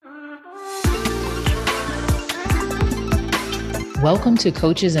Welcome to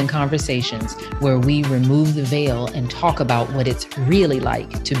Coaches and Conversations, where we remove the veil and talk about what it's really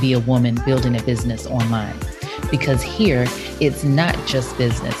like to be a woman building a business online. Because here, it's not just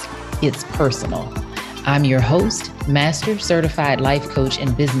business, it's personal. I'm your host, Master Certified Life Coach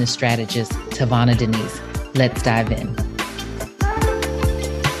and Business Strategist, Tavana Denise. Let's dive in.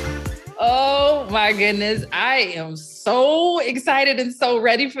 Oh my goodness, I am so excited and so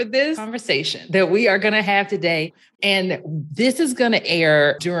ready for this conversation that we are going to have today. And this is going to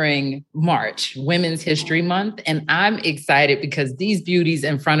air during March, Women's History Month. And I'm excited because these beauties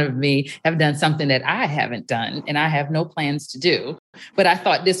in front of me have done something that I haven't done and I have no plans to do. But I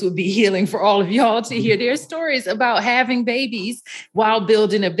thought this would be healing for all of y'all to hear their stories about having babies while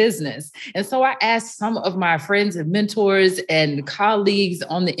building a business. And so I asked some of my friends and mentors and colleagues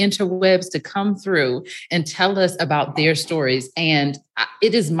on the interwebs to come through and tell us about their stories. And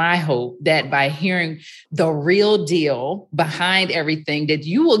it is my hope that by hearing the real deal behind everything, that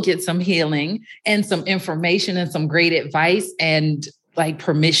you will get some healing and some information and some great advice and like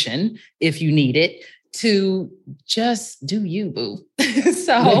permission, if you need it, to just do you, boo.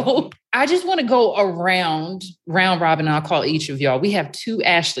 So I just want to go round robin. I'll call each of y'all. We have two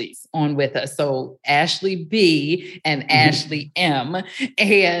Ashleys on with us. So Ashley B and Ashley M.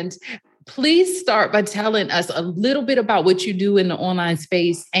 And please start by telling us a little bit about what you do in the online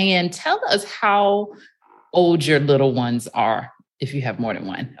space and tell us how old your little ones are, if you have more than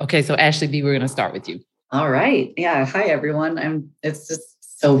one. Okay, so Ashley B, we're going to start with you. All right. Yeah. Hi, everyone. It's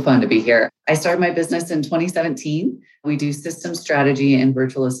just so fun to be here. I started my business in 2017. We do system strategy and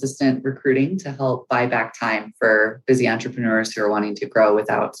virtual assistant recruiting to help buy back time for busy entrepreneurs who are wanting to grow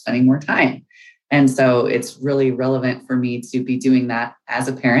without spending more time. And so it's really relevant for me to be doing that as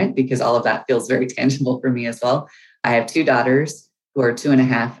a parent because all of that feels very tangible for me as well. I have two daughters who are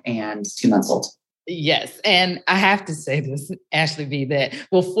 2.5 and 2 months old. Yes. And I have to say this, Ashley B, that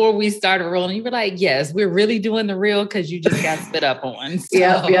before we started rolling, you were like, yes, we're really doing the real because you just got spit up on. So.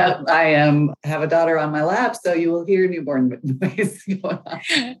 Yeah. I have a daughter on my lap, so you will hear newborn noise going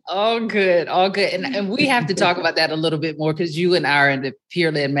on. All good. And we have to talk about that a little bit more because you and I are in the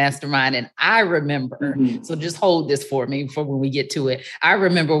peer-led mastermind. And I remember, so just hold this for me for when we get to it. I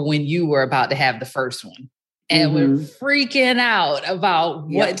remember when you were about to have the first one. And we're freaking out about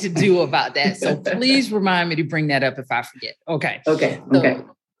what to do about that. So please remind me to bring that up if I forget. Okay.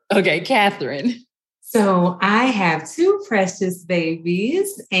 Okay, Catherine. So I have two precious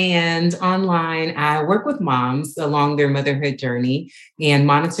babies, and online I work with moms along their motherhood journey and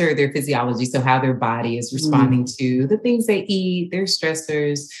monitor their physiology. So how their body is responding to the things they eat, their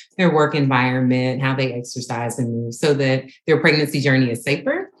stressors, their work environment, how they exercise and move so that their pregnancy journey is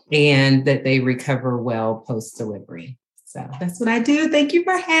safer and that they recover well post-delivery. So that's what I do. Thank you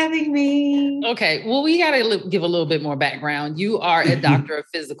for having me. Okay. Well, we got to give a little bit more background. You are a doctor of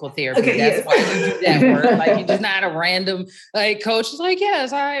physical therapy. Okay, that's why you do that work. Like you're just not a random coach. It's like,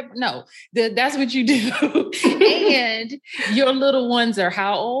 yes, that's what you do. And your little ones are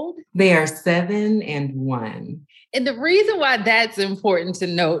how old? They are 7 and 1. And the reason why that's important to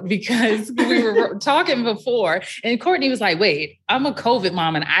note, because we were talking before and Courtney was like, wait, I'm a COVID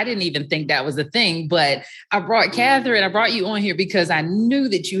mom. And I didn't even think that was a thing, but I brought you on here because I knew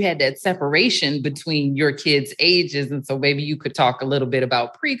that you had that separation between your kids' ages. And so maybe you could talk a little bit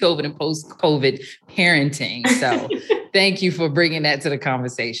about pre-COVID and post-COVID parenting. So thank you for bringing that to the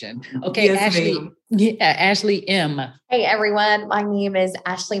conversation. Okay, yes, Ashley. Ma'am. Yeah, Ashley M. Hey, everyone. My name is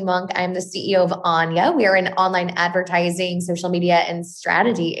Ashley Monk. I'm the CEO of Anya. We are an online advertising, social media, and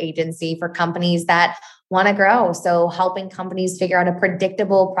strategy agency for companies that want to grow. So helping companies figure out a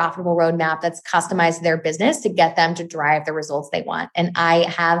predictable, profitable roadmap that's customized to their business to get them to drive the results they want. And I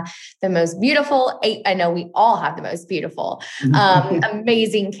have the most beautiful, I know we all have the most beautiful,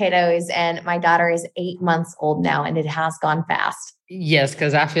 amazing kiddos. And my daughter is 8 months old now, and it has gone fast. Yes,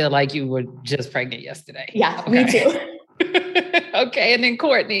 because I feel like you were just pregnant yesterday. Yeah, okay. Me too. Okay. And then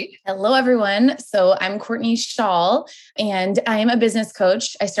Courtney. Hello, everyone. So I'm Courtney Shaw, and I'm a business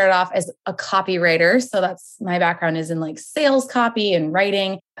coach. I started off as a copywriter. So that's my background is in like sales copy and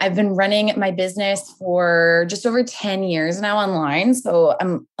writing. I've been running my business for just over 10 years now online. So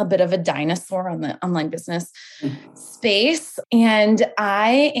I'm a bit of a dinosaur on the online business space. And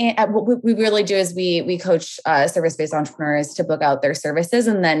what we really do is we coach service-based entrepreneurs to book out their services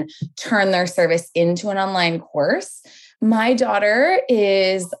and then turn their service into an online course. My daughter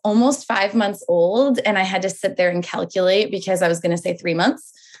is almost 5 months old, and I had to sit there and calculate because I was going to say 3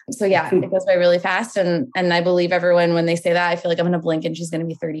 months. So yeah, it goes by really fast. And I believe everyone, when they say that, I feel like I'm going to blink and she's going to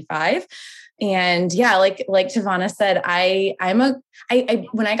be 35. And yeah, like Tavana said,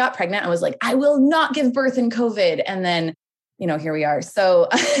 when I got pregnant, I was like, I will not give birth in COVID. And then here we are. So,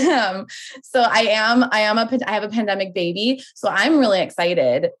 so I have a pandemic baby. So I'm really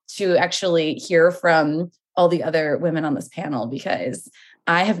excited to actually hear from all the other women on this panel, because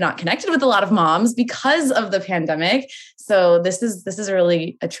I have not connected with a lot of moms because of the pandemic. So this is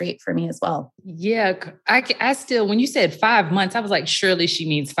really a treat for me as well. Yeah. I still, when you said 5 months, I was like, surely she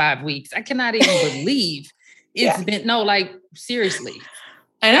means 5 weeks. I cannot even believe it's been, seriously.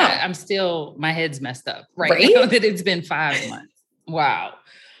 I know. I'm still, my head's messed up right now that it's been 5 months. Wow.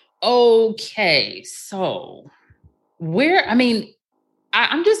 Okay. So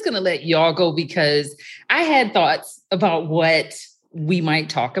I'm just going to let y'all go, because I had thoughts about what we might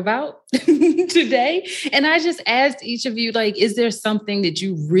talk about today. And I just asked each of you, like, is there something that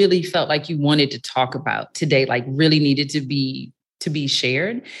you really felt like you wanted to talk about today, like really needed to be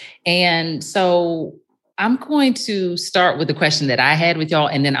shared? And so I'm going to start with the question that I had with y'all,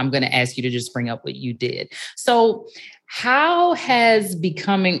 and then I'm going to ask you to just bring up what you did. So how has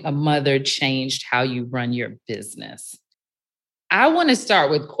becoming a mother changed how you run your business? I want to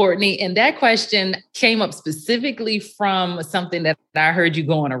start with Courtney, and that question came up specifically from something that I heard you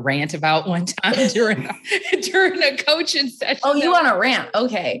go on a rant about one time during a coaching session. Oh, you on a rant?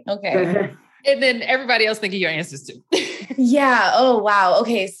 Okay. And then everybody else think of your answers too. Yeah. Oh, wow.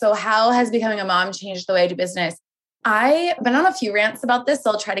 Okay. So how has becoming a mom changed the way I do business? I've been on a few rants about this,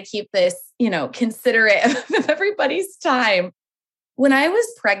 so I'll try to keep this, considerate of everybody's time. When I was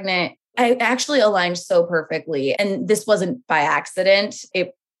pregnant, I actually aligned so perfectly. And this wasn't by accident.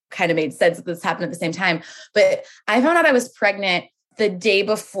 It kind of made sense that this happened at the same time. But I found out I was pregnant the day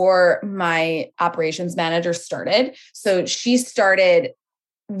before my operations manager started. So she started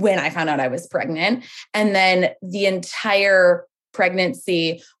when I found out I was pregnant. And then the entire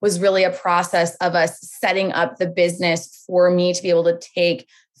pregnancy was really a process of us setting up the business for me to be able to take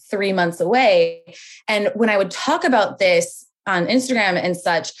 3 months away. And when I would talk about this on Instagram and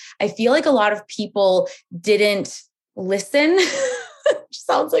such, I feel like a lot of people didn't listen.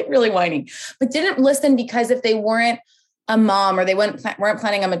 Sounds like really whiny, but didn't listen because if they weren't a mom or they weren't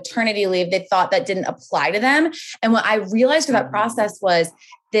planning a maternity leave, they thought that didn't apply to them. And what I realized through that process was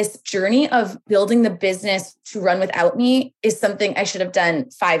this journey of building the business to run without me is something I should have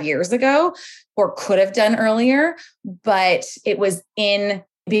done 5 years ago or could have done earlier. But it was in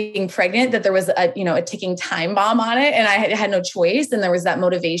being pregnant that there was a ticking time bomb on it, and I had no choice. And there was that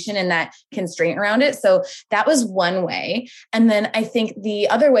motivation and that constraint around it. So that was one way. And then I think the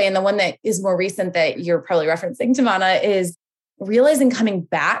other way, and the one that is more recent that you're probably referencing, Tamana, is realizing coming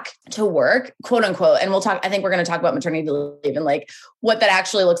back to work, quote unquote. And I think we're going to talk about maternity leave and like what that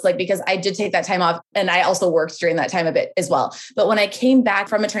actually looks like, because I did take that time off and I also worked during that time a bit as well. But when I came back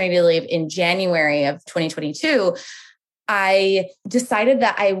from maternity leave in January of 2022, I decided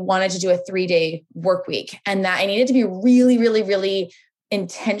that I wanted to do a 3-day work week and that I needed to be really, really, really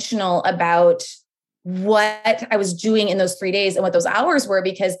intentional about what I was doing in those 3 days and what those hours were,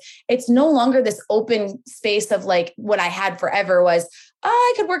 because it's no longer this open space of like what I had forever was,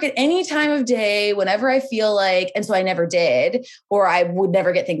 I could work at any time of day, whenever I feel like. And so I never did, or I would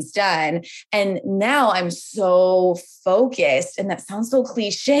never get things done. And now I'm so focused, and that sounds so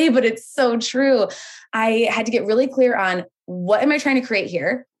cliche, but it's so true. I had to get really clear on what am I trying to create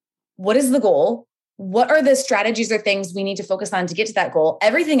here? What is the goal? What are the strategies or things we need to focus on to get to that goal?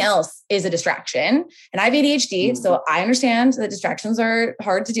 Everything else is a distraction. And I have ADHD, so I understand that distractions are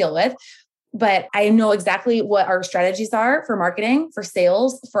hard to deal with. But I know exactly what our strategies are for marketing, for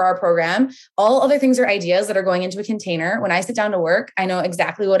sales, for our program. All other things are ideas that are going into a container. When I sit down to work, I know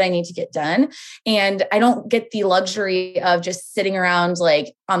exactly what I need to get done. And I don't get the luxury of just sitting around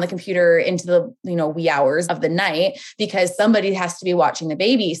like on the computer into the, wee hours of the night, because somebody has to be watching the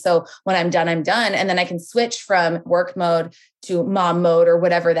baby. So when I'm done, I'm done. And then I can switch from work mode to mom mode or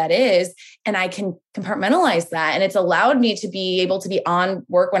whatever that is. And I can compartmentalize that. And it's allowed me to be able to be on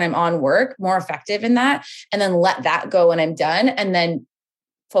work when I'm on work, more effective in that, and then let that go when I'm done, and then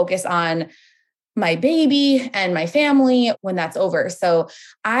focus on my baby and my family when that's over. So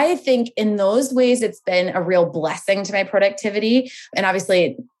I think in those ways, it's been a real blessing to my productivity. And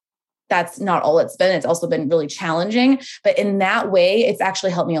obviously that's not all it's been. It's also been really challenging, but in that way, it's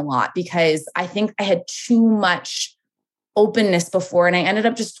actually helped me a lot, because I think I had too much openness before, and I ended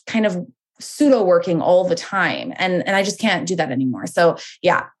up just kind of pseudo working all the time. And I just can't do that anymore. So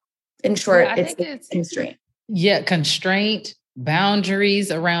yeah, in short, it's constraint. Yeah. Constraint, boundaries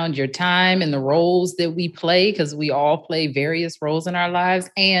around your time and the roles that we play, because we all play various roles in our lives.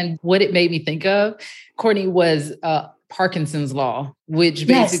 And what it made me think of, Courtney, was Parkinson's law, which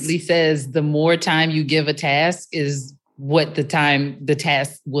basically says the more time you give a task is what the time the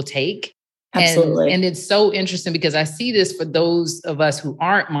task will take. Absolutely. And it's so interesting because I see this for those of us who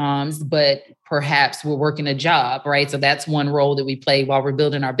aren't moms, but perhaps we're working a job, right? So that's one role that we play while we're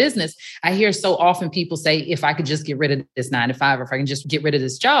building our business. I hear so often people say, if I could just get rid of this 9 to 5, or if I can just get rid of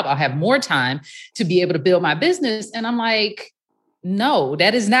this job, I'll have more time to be able to build my business. And I'm like, no,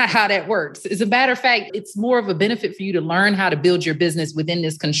 that is not how that works. As a matter of fact, it's more of a benefit for you to learn how to build your business within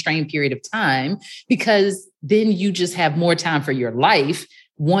this constrained period of time, because then you just have more time for your life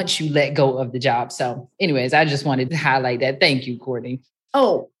once you let go of the job. So anyways, I just wanted to highlight that. Thank you, Courtney.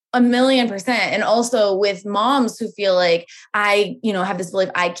 Oh, 1,000,000%. And also with moms who feel like I, have this belief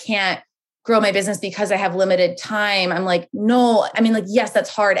I can't grow my business because I have limited time. I'm like, no, I mean, like, yes, that's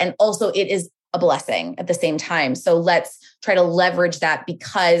hard. And also it is a blessing at the same time. So let's try to leverage that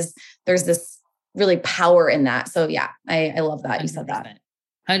because there's this really power in that. So yeah, I love that. 100%. You said that.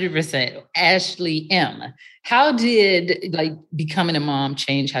 100%. Ashley M., how did becoming a mom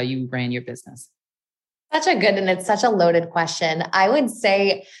change how you ran your business? Such a good, and it's such a loaded question. I would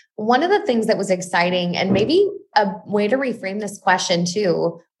say one of the things that was exciting, and maybe a way to reframe this question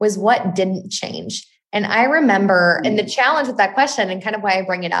too, was what didn't change. And I remember, and the challenge with that question and kind of why I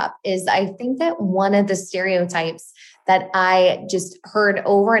bring it up is I think that one of the stereotypes that I just heard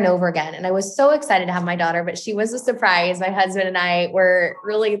over and over again, and I was so excited to have my daughter, but she was a surprise. My husband and I were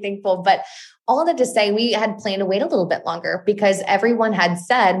really thankful, but all that to say, we had planned to wait a little bit longer because everyone had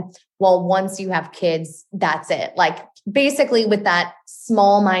said, well, once you have kids, that's it. Like basically with that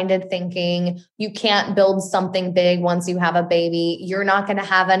small-minded thinking, you can't build something big once you have a baby. You're not going to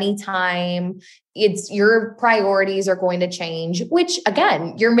have any time. It's your priorities are going to change, which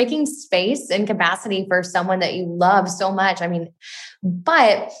again, you're making space and capacity for someone that you love so much. I mean,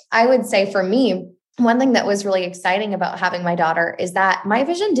 but I would say for me, one thing that was really exciting about having my daughter is that my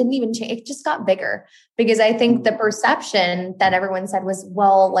vision didn't even change. It just got bigger because I think the perception that everyone said was,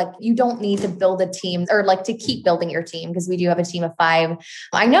 well, like you don't need to build a team or like to keep building your team because we do have a team of 5.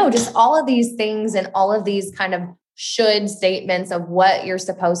 I know just all of these things and all of these kind of should statements of what you're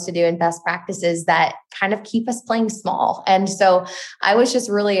supposed to do and best practices that kind of keep us playing small. And so I was just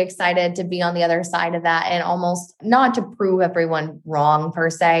really excited to be on the other side of that and almost not to prove everyone wrong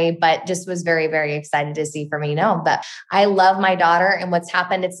per se, but just was very, very excited to see for me, that I love my daughter and what's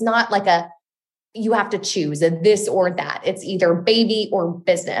happened. It's not like you have to choose a this or that. It's either baby or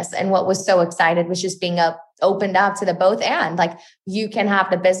business. And what was so excited was just being opened up to the both and like, you can have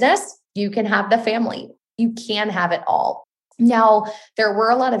the business, you can have the family. You can have it all. Now, there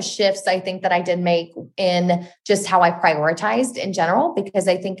were a lot of shifts I think that I did make in just how I prioritized in general, because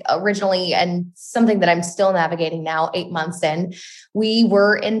I think originally, and something that I'm still navigating now, 8 months in, we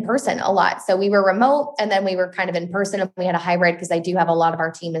were in person a lot. So we were remote and then we were kind of in person and we had a hybrid because I do have a lot of our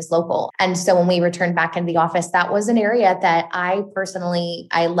team is local. And so when we returned back into the office, that was an area that I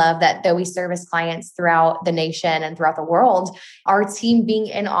love that though we service clients throughout the nation and throughout the world, our team being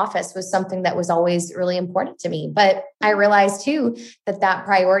in office was something that was always really important to me. But I realized too, that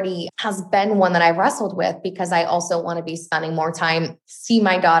priority has been one that I've wrestled with because I also want to be spending more time, see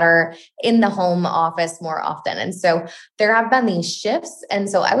my daughter in the home office more often. And so there have been these shifts. And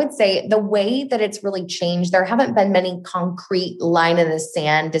so I would say the way that it's really changed, there haven't been many concrete line in the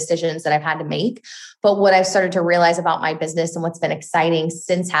sand decisions that I've had to make. But what I've started to realize about my business and what's been exciting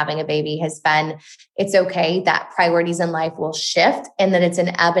since having a baby has been, it's okay that priorities in life will shift and that it's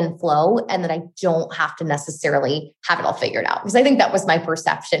an ebb and flow and that I don't have to necessarily have it all figured out. Because I think that was my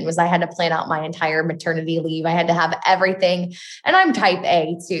perception was I had to plan out my entire maternity leave. I had to have everything. And I'm type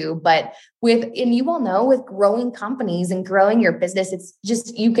A too, but and you all know with growing companies and growing your business, it's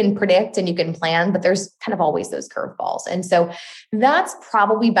just, you can predict and you can plan, but there's kind of always those curveballs. And so that's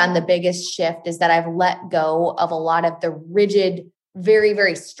probably been the biggest shift is that I've let go of a lot of the rigid, very,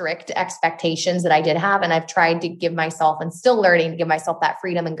 very strict expectations that I did have. And I've tried to give myself and still learning to give myself that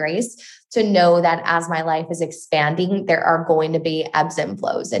freedom and grace to know that as my life is expanding, there are going to be ebbs and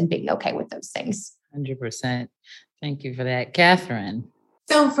flows and being okay with those things. 100%. Thank you for that. Catherine.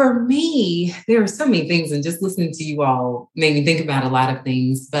 So for me, there are so many things, and just listening to you all made me think about a lot of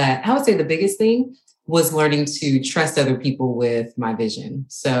things. But I would say the biggest thing was learning to trust other people with my vision.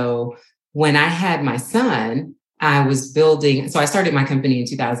 So when I had my son, I started my company in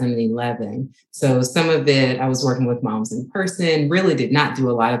 2011. So some of it, I was working with moms in person, really did not do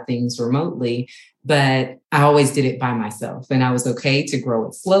a lot of things remotely, but I always did it by myself. And I was okay to grow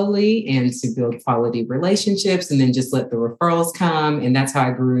it slowly and to build quality relationships and then just let the referrals come. And that's how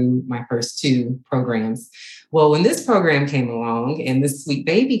I grew my first 2 programs. Well, when this program came along and this sweet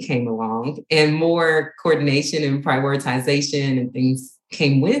baby came along and more coordination and prioritization and things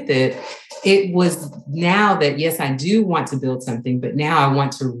came with it, it was now that, yes, I do want to build something, but now I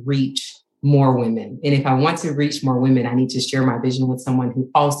want to reach more women. And if I want to reach more women, I need to share my vision with someone who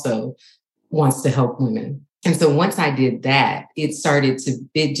also wants to help women. And so once I did that,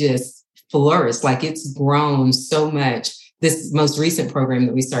 it just flourished. Like it's grown so much. This most recent program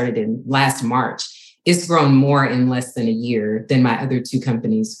that we started in last March, it's grown more in less than a year than my other two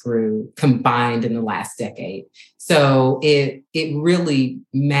companies grew combined in the last decade. So it really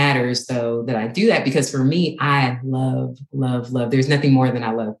matters though that I do that, because for me, I love. There's nothing more than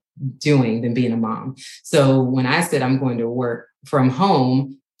I love doing than being a mom. So when I said I'm going to work from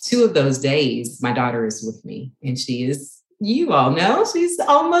home, 2 of those days, my daughter is with me, and you all know, she's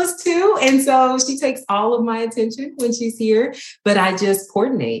almost 2. And so she takes all of my attention when she's here, but I just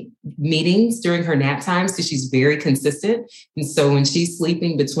coordinate meetings during her nap times because she's very consistent. And so when she's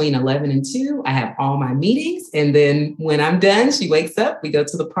sleeping between 11 and 2, I have all my meetings. And then when I'm done, she wakes up, we go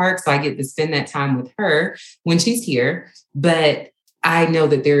to the park. So I get to spend that time with her when she's here. But I know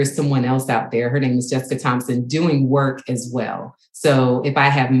that there is someone else out there, her name is Jessica Thompson, doing work as well. So if I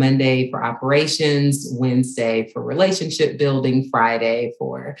have Monday for operations, Wednesday for relationship building, Friday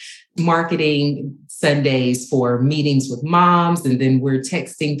for marketing, Sundays for meetings with moms, and then we're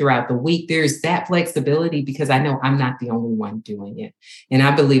texting throughout the week, there's that flexibility because I know I'm not the only one doing it. And I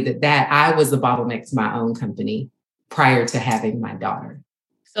believe that I was the bottleneck to my own company prior to having my daughter.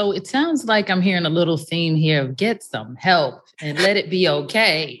 So it sounds like I'm hearing a little theme here of get some help and let it be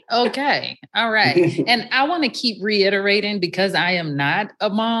okay. Okay. All right. And I want to keep reiterating, because I am not a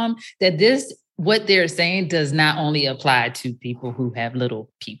mom, that what they're saying does not only apply to people who have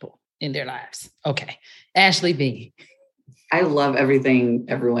little people in their lives. Okay. Ashley B. I love everything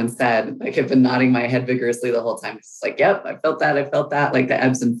everyone said. Like I've been nodding my head vigorously the whole time. It's like, yep, I felt that, like the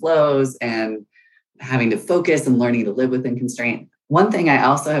ebbs and flows and having to focus and learning to live within constraint. One thing I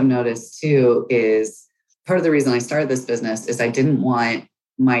also have noticed too is part of the reason I started this business is I didn't want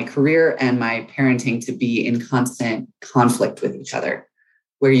my career and my parenting to be in constant conflict with each other,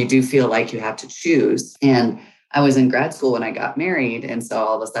 where you do feel like you have to choose. And I was in grad school when I got married. And so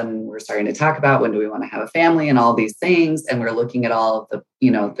all of a sudden we're starting to talk about when do we want to have a family and all these things. And we're looking at all of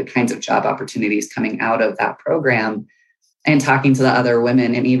the, the kinds of job opportunities coming out of that program and talking to the other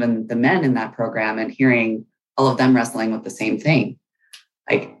women and even the men in that program and hearing all of them wrestling with the same thing.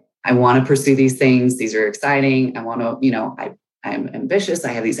 Like, I want to pursue these things. These are exciting. I want to, I'm ambitious.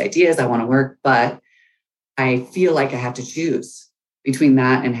 I have these ideas. I want to work, but I feel like I have to choose between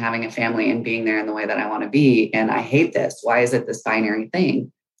that and having a family and being there in the way that I want to be. And I hate this. Why is it this binary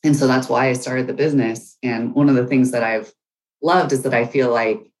thing? And so that's why I started the business. And one of the things that I've loved is that I feel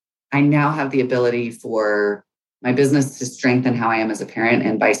like I now have the ability for my business to strengthen how I am as a parent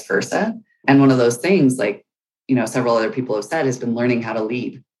and vice versa. And one of those things, like, several other people have said, has been learning how to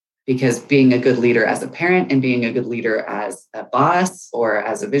lead, because being a good leader as a parent and being a good leader as a boss or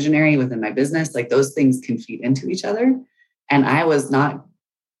as a visionary within my business, like those things can feed into each other. And I was not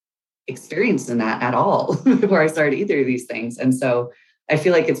experienced in that at all before I started either of these things. And so I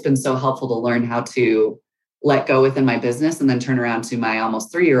feel like it's been so helpful to learn how to let go within my business and then turn around to my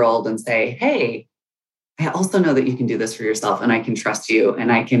almost 3-year-old and say, hey, I also know that you can do this for yourself and I can trust you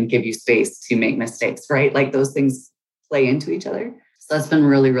and I can give you space to make mistakes, right? Like those things play into each other. So that's been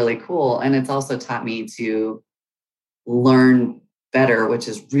really, really cool. And it's also taught me to learn better, which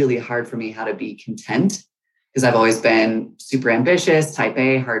is really hard for me, how to be content, because I've always been super ambitious, type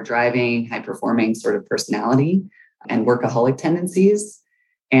A, hard driving, high performing sort of personality and workaholic tendencies.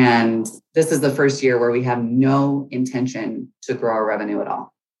 And this is the first year where we have no intention to grow our revenue at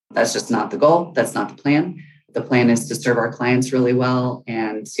all. That's just not the goal. That's not the plan. The plan is to serve our clients really well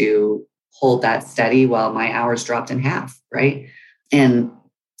and to hold that steady while my hours dropped in half, right? And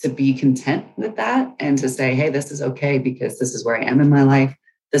to be content with that and to say, hey, this is okay because this is where I am in my life.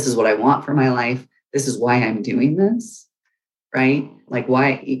 This is what I want for my life. This is why I'm doing this, right? Like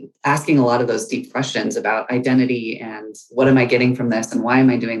why, asking a lot of those deep questions about identity and what am I getting from this and why am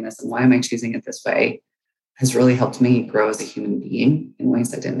I doing this and why am I choosing it this way has really helped me grow as a human being in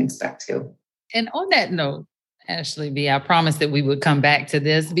ways I didn't expect to. And on that note, Ashley B, I promised that we would come back to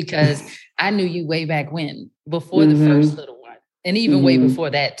this because I knew you way back when, before the first little one, and even way before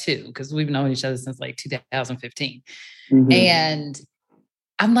that too, because we've known each other since like 2015. And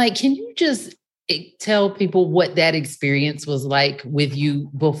I'm like, can you just tell people what that experience was like with you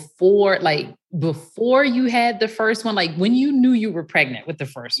before you had the first one, like when you knew you were pregnant with the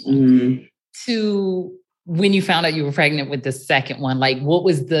first one to when you found out you were pregnant with the second one, like what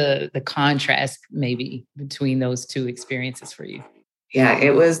was the contrast maybe between those two experiences for you? Yeah,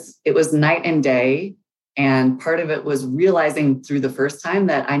 it was night and day And part of it was realizing through the first time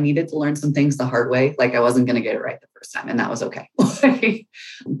that I needed to learn some things the hard way. Like I wasn't going to get it right the first time. And that was okay.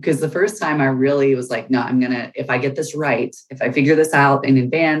 Because the first time I really was like, no, if I get this right, if I figure this out in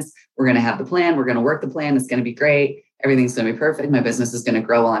advance, we're going to have the plan. We're going to work the plan. It's going to be great. Everything's going to be perfect. My business is going to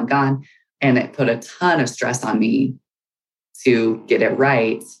grow while I'm gone. And it put a ton of stress on me to get it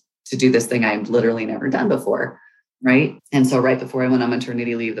right, to do this thing I've literally never done before. Right. And so right before I went on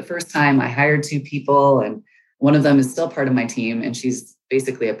maternity leave the first time, I hired 2 people, and one of them is still part of my team, and she's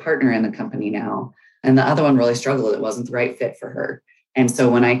basically a partner in the company now. And the other one really struggled. It wasn't the right fit for her. And so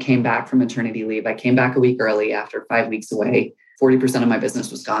when I came back from maternity leave, I came back a week early after 5 weeks away. 40% of my business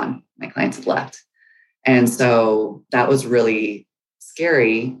was gone. My clients had left. And so that was really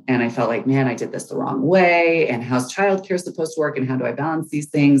scary. And I felt like, man, I did this the wrong way. And how's childcare supposed to work? And how do I balance these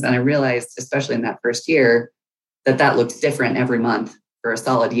things? And I realized, especially in that first year, that looks different every month for a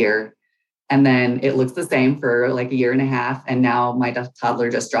solid year. And then it looks the same for like a year and a half. And now my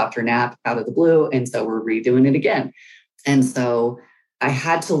toddler just dropped her nap out of the blue. And so we're redoing it again. And so I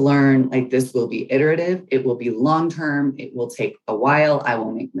had to learn, like, this will be iterative. It will be long-term. It will take a while. I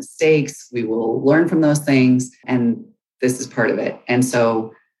will make mistakes. We will learn from those things. And this is part of it. And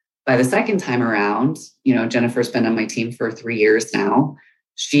so by the second time around, Jennifer's been on my team for 3 years now.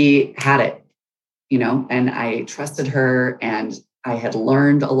 She had it. And I trusted her, and I had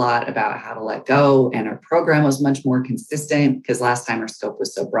learned a lot about how to let go, and our program was much more consistent because last time our scope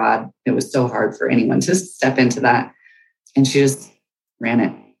was so broad. It was so hard for anyone to step into that. And she just ran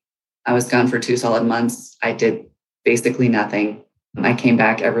it. I was gone for 2 solid months. I did basically nothing. I came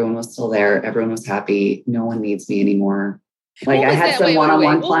back. Everyone was still there. Everyone was happy. No one needs me anymore. Like I had some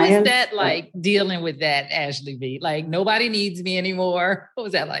one-on-one clients. What was that like dealing with that, Ashley V? Like nobody needs me anymore. What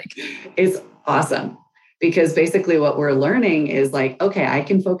was that like? It's awesome because basically what we're learning is like, okay, I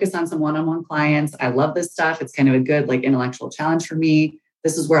can focus on some one-on-one clients. I love this stuff. It's kind of a good like intellectual challenge for me.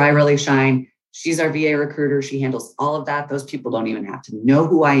 This is where I really shine. She's our VA recruiter. She handles all of that. Those people don't even have to know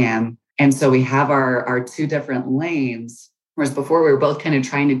who I am. And so we have our 2 different lanes. Whereas before we were both kind of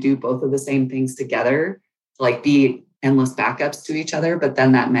trying to do both of the same things together, like be endless backups to each other. But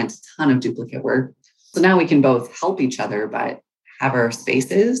then that meant a ton of duplicate work. So now we can both help each other, but have our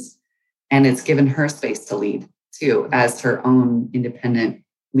spaces. And it's given her space to lead too, as her own independent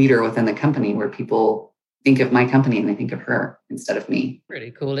leader within the company, where people think of my company and they think of her instead of me.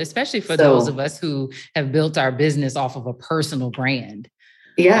 Pretty cool, especially for those of us who have built our business off of a personal brand.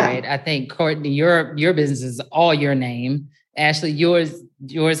 Yeah. Right? I think, Courtney, your business is all your name. Ashley,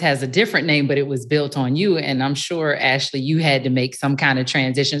 yours has a different name, but it was built on you. And I'm sure, Ashley, you had to make some kind of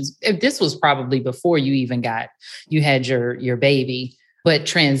transitions. This was probably before you had your baby, but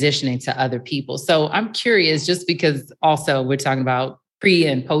transitioning to other people. So I'm curious, just because also we're talking about pre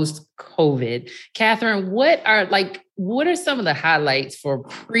and post COVID. Catherine, what are some of the highlights for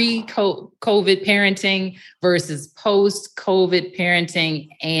pre-COVID parenting versus post-COVID parenting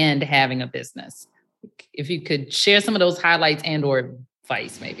and having a business? If you could share some of those highlights and or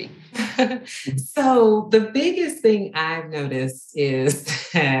advice, maybe. So the biggest thing I've noticed is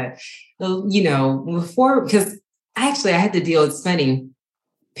that, before, because actually I had to deal, it's funny,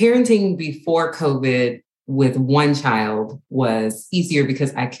 parenting before COVID with one child was easier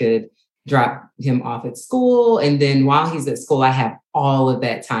because I could drop him off at school. And then while he's at school, I have all of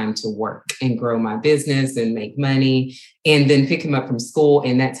that time to work and grow my business and make money and then pick him up from school.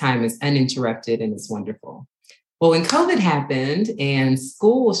 And that time is uninterrupted and it's wonderful. Well, when COVID happened and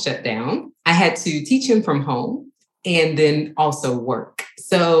school shut down, I had to teach him from home and then also work.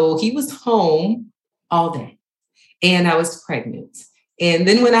 So he was home all day and I was pregnant. And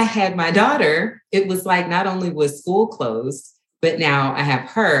then when I had my daughter, it was like not only was school closed, but now I have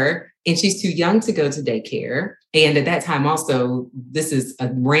her and she's too young to go to daycare. And at that time also, this is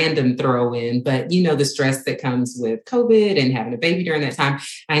a random throw in, but the stress that comes with COVID and having a baby during that time,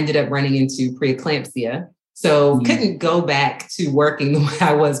 I ended up running into preeclampsia. So couldn't go back to working the way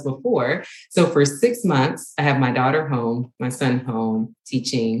I was before. So for 6 months, I have my daughter home, my son home,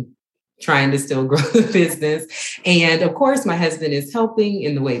 teaching, trying to still grow the business. And of course, my husband is helping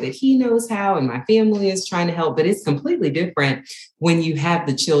in the way that he knows how, and my family is trying to help, but it's completely different when you have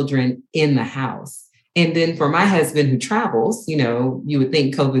the children in the house. And then for my husband who travels, you would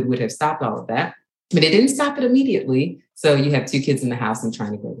think COVID would have stopped all of that, but it didn't stop it immediately. So you have 2 kids in the house and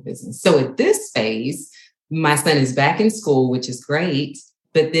trying to grow the business. So at this phase, my son is back in school, which is great.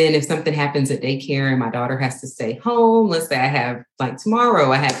 But then if something happens at daycare and my daughter has to stay home, let's say I have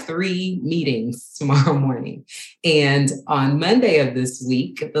tomorrow, I have 3 meetings tomorrow morning. And on Monday of this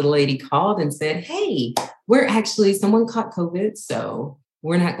week, the lady called and said, hey, someone caught COVID. So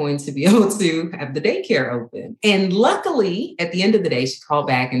we're not going to be able to have the daycare open. And luckily, at the end of the day, she called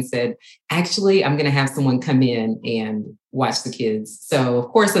back and said, actually, I'm going to have someone come in and watch the kids. So of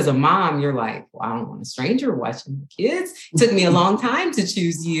course, as a mom, you're like, well, I don't want a stranger watching the kids. It took me a long time to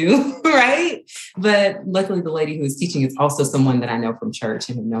choose you, right? But luckily, the lady who is teaching is also someone that I know from church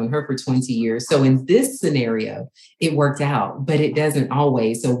and have known her for 20 years. So in this scenario, it worked out, but it doesn't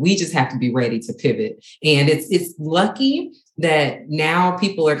always. So we just have to be ready to pivot. And it's lucky that now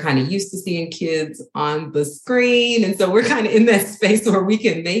people are kind of used to seeing kids on the screen. And so we're kind of in that space where we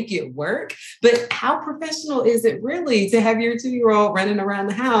can make it work. But how professional is it really to have your 2-year-old running around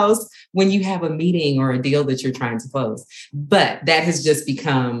the house when you have a meeting or a deal that you're trying to close? But that has just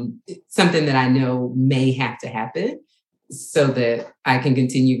become something that I know may have to happen so that I can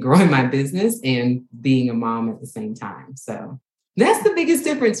continue growing my business and being a mom at the same time. So that's the biggest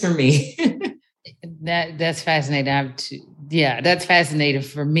difference for me. That's fascinating. That's fascinating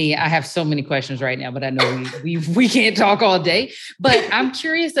for me. I have so many questions right now, but I know we can't talk all day. But I'm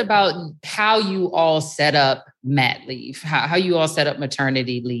curious about how you all set up mat leave, how you all set up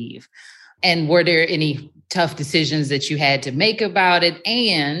maternity leave. And were there any tough decisions that you had to make about it?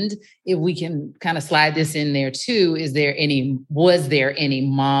 And if we can kind of slide this in there too, was there any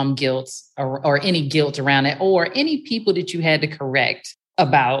mom guilt or any guilt around it, or any people that you had to correct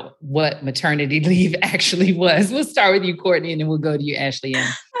about what maternity leave actually was? We'll start with you, Courtney, and then we'll go to you, Ashley.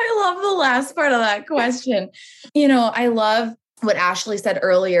 I love the last part of that question. I love what Ashley said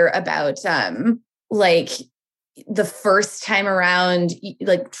earlier about like the first time around,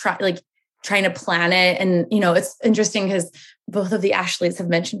 trying to plan it. And, it's interesting because both of the Ashleys have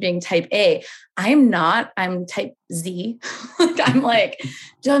mentioned being type A. I'm not, I'm type Z. I'm like,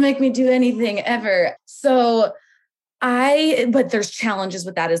 don't make me do anything ever. So but there's challenges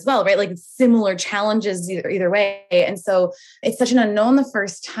with that as well, right? Like similar challenges either way. And so it's such an unknown the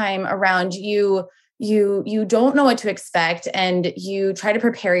first time around. You don't know what to expect, and you try to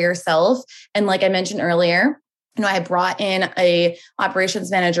prepare yourself. And like I mentioned earlier, I brought in a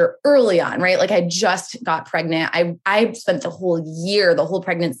operations manager early on, right? Like I just got pregnant. I spent the whole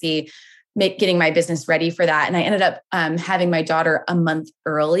pregnancy getting my business ready for that. And I ended up having my daughter a month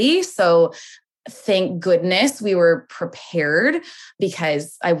early. So thank goodness we were prepared,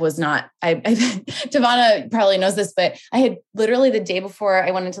 because I was not, Devana probably knows this, but I had literally the day before I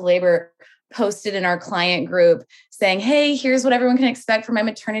went into labor posted in our client group saying, hey, here's what everyone can expect for my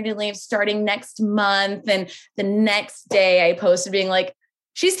maternity leave starting next month. And the next day I posted being like,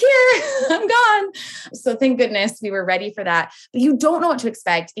 she's here, I'm gone. So thank goodness we were ready for that. But you don't know what to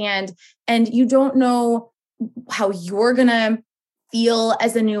expect. And you don't know how you're going to feel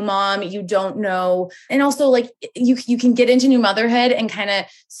as a new mom. You don't know. And also like you can get into new motherhood and kind of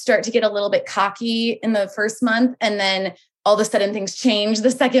start to get a little bit cocky in the first month. And then all of a sudden things change the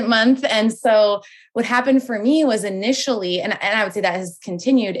second month. And so what happened for me was initially, and I would say that has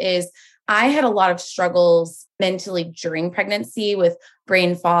continued, is I had a lot of struggles mentally during pregnancy with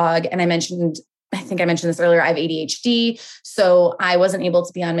brain fog. And I think I mentioned this earlier, I have ADHD. So I wasn't able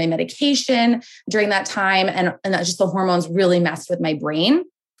to be on my medication during that time. And that's just the hormones really messed with my brain.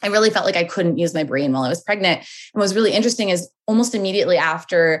 I really felt like I couldn't use my brain while I was pregnant. And what was really interesting is almost immediately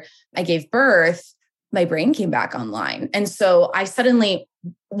after I gave birth, my brain came back online. And so I suddenly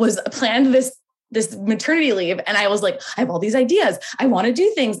planned this maternity leave. And I was like, I have all these ideas. I want to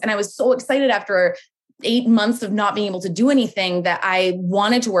do things. And I was so excited after 8 months of not being able to do anything that I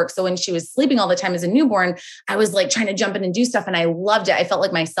wanted to work. So when she was sleeping all the time as a newborn, I was like trying to jump in and do stuff. And I loved it. I felt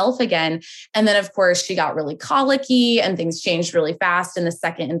like myself again. And then of course she got really colicky and things changed really fast in the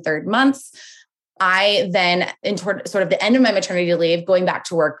second and third months. I then, in sort of the end of my maternity leave, going back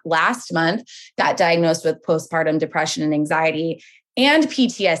to work last month, got diagnosed with postpartum depression and anxiety and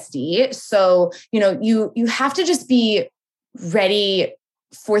PTSD. So, you have to just be ready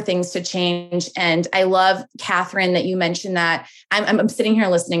for things to change. And I love, Catherine, that you mentioned that. I'm sitting here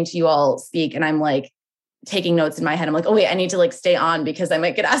listening to you all speak, and I'm like taking notes in my head. I'm like, oh wait, I need to like stay on because I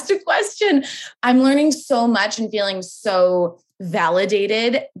might get asked a question. I'm learning so much and feeling so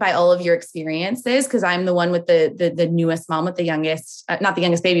validated by all of your experiences, because I'm the one with the newest mom, with the youngest, not the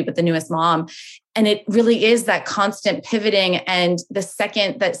youngest baby, but the newest mom. And it really is that constant pivoting. And the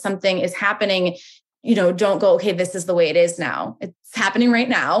second that something is happening, don't go, okay, this is the way it is now. It's happening right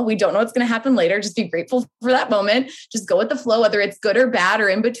now. We don't know what's going to happen later. Just be grateful for that moment. Just go with the flow, whether it's good or bad or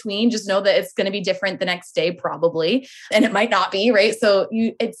in between. Just know that it's going to be different the next day, probably. And it might not be, right? So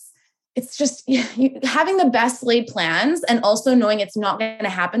it's just having the best laid plans, and also knowing it's not going to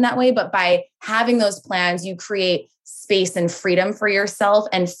happen that way. But by having those plans, you create space and freedom for yourself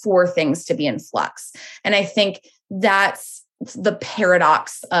and for things to be in flux. And I think that's the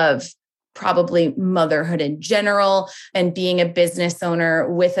paradox of probably motherhood in general and being a business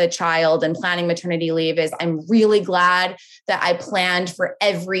owner with a child and planning maternity leave is I'm really glad that I planned for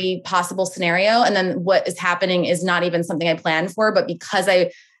every possible scenario. And then what is happening is not even something I planned for, but because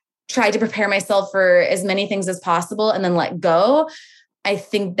I tried to prepare myself for as many things as possible and then let go, I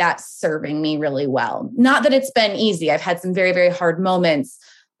think that's serving me really well. Not that it's been easy. I've had some very, very hard moments,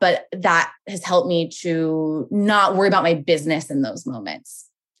 but that has helped me to not worry about my business in those moments.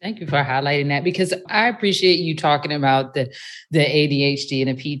 Thank you for highlighting that, because I appreciate you talking about the ADHD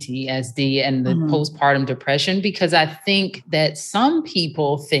and the PTSD and the postpartum depression, because I think that some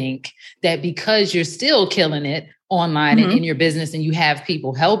people think that because you're still killing it online and in your business and you have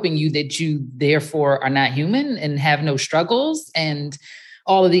people helping you, that you therefore are not human and have no struggles and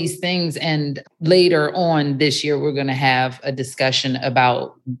all of these things. And later on this year, we're going to have a discussion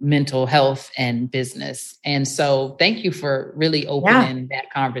about mental health and business. And so thank you for really opening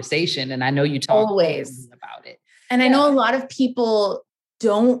that conversation. And I know you talk always about it. And I know a lot of people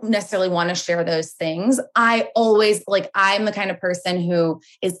don't necessarily want to share those things. I always I'm the kind of person who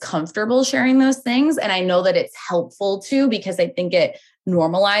is comfortable sharing those things. And I know that it's helpful too, because I think it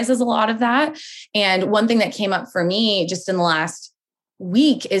normalizes a lot of that. And one thing that came up for me just in the last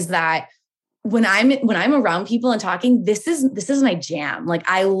week is that when I'm around people and talking, this is my jam. Like,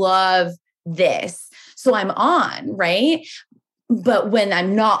 I love this. So I'm on, right? But when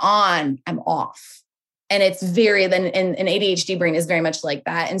I'm not on, I'm off. And it's then an ADHD brain is very much like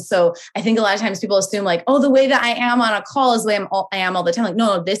that. And so I think a lot of times people assume the way that I am on a call is the way I am all the time. Like,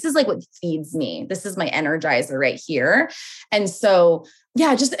 no, this is what feeds me. This is my energizer right here. And so,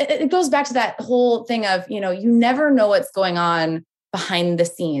 it goes back to that whole thing of, you never know what's going on behind the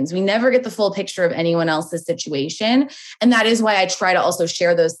scenes. We never get the full picture of anyone else's situation. And that is why I try to also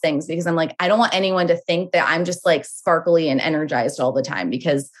share those things, because I'm I don't want anyone to think that I'm just sparkly and energized all the time,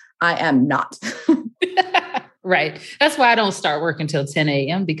 because I am not. Right. That's why I don't start work until 10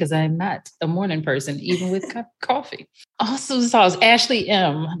 a.m. because I'm not a morning person, even with coffee. Also, Ashley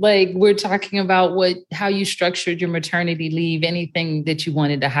M., we're talking about how you structured your maternity leave, anything that you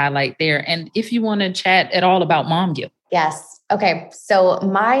wanted to highlight there. And if you want to chat at all about Mom Guilt. Yes. Okay. So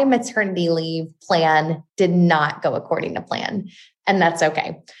my maternity leave plan did not go according to plan, and that's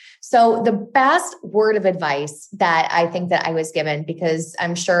okay. So the best word of advice that I think that I was given, because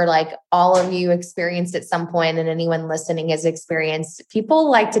I'm sure all of you experienced at some point, and anyone listening has experienced, people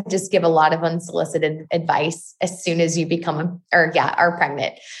like to just give a lot of unsolicited advice as soon as you are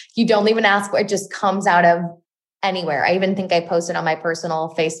pregnant. You don't even ask, it just comes out of anywhere. I even think I posted on my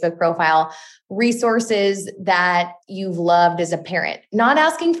personal Facebook profile resources that you've loved as a parent, not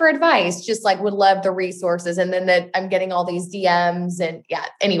asking for advice, just would love the resources. And then that I'm getting all these DMs and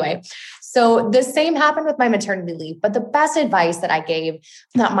anyway. So the same happened with my maternity leave, but the best advice that I gave,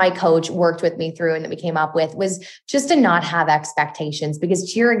 that my coach worked with me through and that we came up with, was just to not have expectations,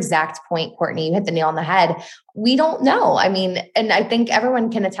 because to your exact point, Courtney, you hit the nail on the head. We don't know. I mean, and I think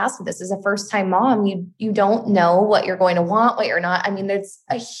everyone can attest to this. As a first-time mom, you don't know what you're going to want, what you're not. I mean, it's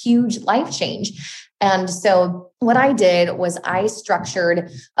a huge life change. And so what I did was I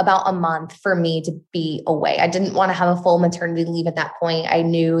structured about a month for me to be away. I didn't want to have a full maternity leave at that point. I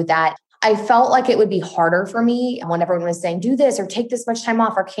knew that I felt like it would be harder for me when everyone was saying, do this or take this much time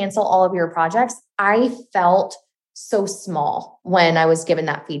off or cancel all of your projects. I felt so small when I was given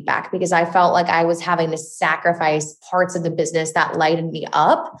that feedback, because I felt like I was having to sacrifice parts of the business that lighted me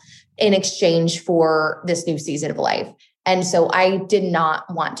up in exchange for this new season of life. And so I did not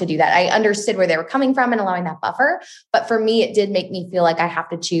want to do that. I understood where they were coming from and allowing that buffer. But for me, it did make me feel like I have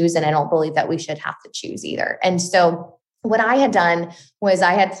to choose. And I don't believe that we should have to choose either. And so what I had done was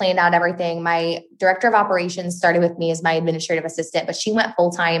I had planned out everything. My director of operations started with me as my administrative assistant, but she went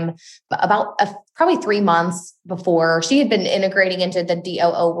full-time about probably 3 months before. She had been integrating into the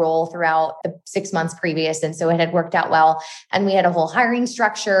DOO role throughout the 6 months previous. And so it had worked out well. And we had a whole hiring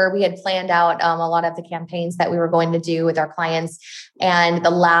structure. We had planned out a lot of the campaigns that we were going to do with our clients. And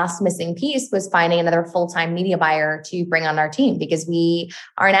the last missing piece was finding another full-time media buyer to bring on our team, because we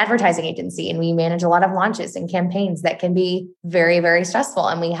are an advertising agency and we manage a lot of launches and campaigns that can be very, very stressful.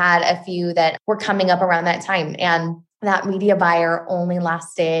 And we had a few that were coming up around that time. And that media buyer only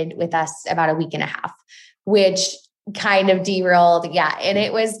lasted with us about a week and a half, which kind of derailed. Yeah. And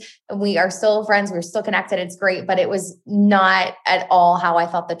we are still friends. We're still connected. It's great, but it was not at all how I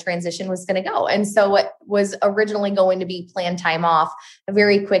thought the transition was going to go. And so what was originally going to be planned time off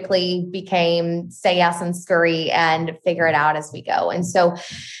very quickly became say yes and scurry and figure it out as we go. And so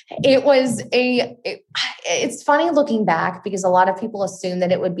it's funny looking back, because a lot of people assume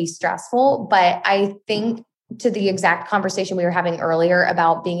that it would be stressful, but I think to the exact conversation we were having earlier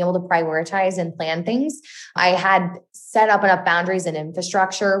about being able to prioritize and plan things, I had set up enough boundaries and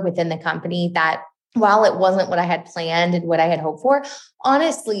infrastructure within the company that while it wasn't what I had planned and what I had hoped for,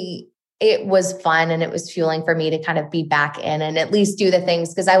 honestly, it was fun and it was fueling for me to kind of be back in and at least do the things,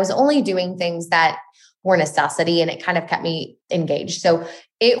 because I was only doing things that were necessity and it kind of kept me engaged. So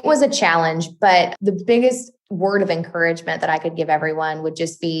it was a challenge, but the biggest word of encouragement that I could give everyone would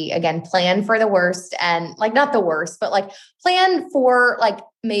just be, again, plan for the worst, and like, not the worst, but like plan for like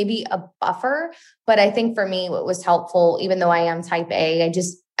maybe a buffer. But I think for me, what was helpful, even though I am type A,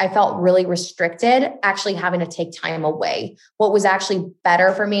 I felt really restricted actually having to take time away. What was actually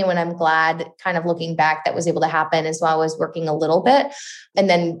better for me, when I'm glad kind of looking back that was able to happen, is while I was working a little bit and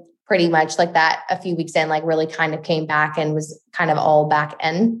then pretty much like that a few weeks in, like really kind of came back and was kind of all back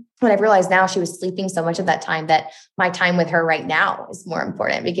in. But I've realized now she was sleeping so much of that time that my time with her right now is more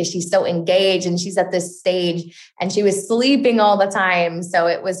important because she's so engaged and she's at this stage and she was sleeping all the time. So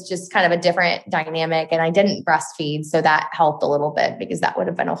it was just kind of a different dynamic, and I didn't breastfeed. So that helped a little bit because that would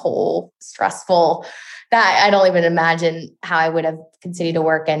have been a whole stressful, that I don't even imagine how I would have continued to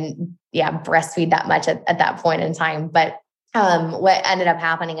work and breastfeed that much at that point in time. But what ended up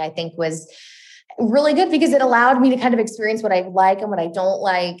happening, I think, was really good because it allowed me to kind of experience what I like and what I don't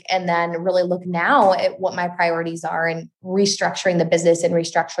like, and then really look now at what my priorities are and restructuring the business and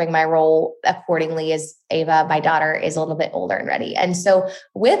restructuring my role accordingly as Ava, my daughter, is a little bit older and ready. And so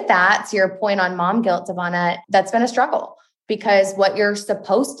with that, to your point on mom guilt, Devonna, that's been a struggle. Because what you're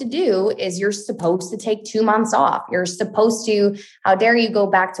supposed to do is you're supposed to take 2 months off. You're supposed to, how dare you go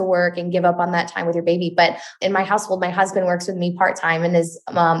back to work and give up on that time with your baby? But in my household, my husband works with me part-time and is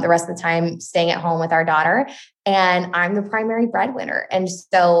the rest of the time staying at home with our daughter. And I'm the primary breadwinner. And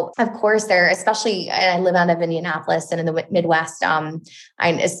so, of course, especially, and I live out of Indianapolis and in the Midwest,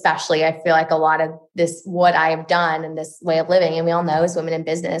 I feel like a lot of this, what I've done and this way of living, and we all know as women in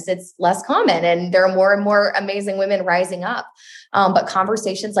business, it's less common and there are more and more amazing women rising up. But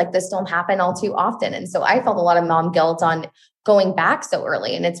conversations like this don't happen all too often. And so I felt a lot of mom guilt on going back so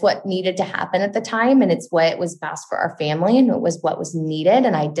early, and it's what needed to happen at the time. And it's what was best for our family. And it was what was needed.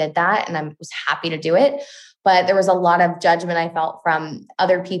 And I did that and I was happy to do it. But there was a lot of judgment I felt from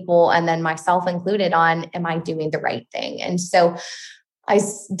other people, and then myself included, on, am I doing the right thing? And so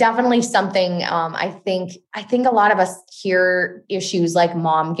definitely something, I think a lot of us hear issues like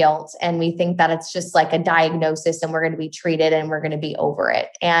mom guilt and we think that it's just like a diagnosis and we're going to be treated and we're going to be over it.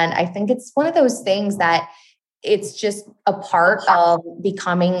 And I think it's one of those things that it's just a part of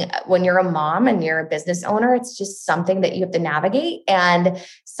becoming, when you're a mom and you're a business owner, it's just something that you have to navigate. And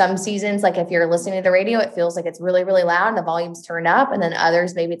some seasons, like if you're listening to the radio, it feels like it's really, really loud and the volume's turned up. And then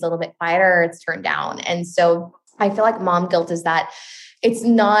others, maybe it's a little bit quieter or it's turned down. And so I feel like mom guilt is that it's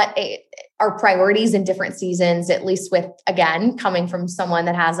not our priorities in different seasons, at least with, again, coming from someone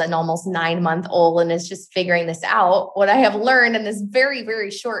that has an almost 9-month-old and is just figuring this out. What I have learned in this very, very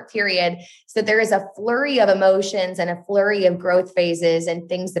short period is that there is a flurry of emotions and a flurry of growth phases and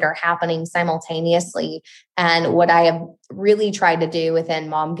things that are happening simultaneously. And what I have really tried to do within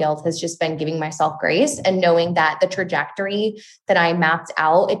mom guilt has just been giving myself grace and knowing that the trajectory that I mapped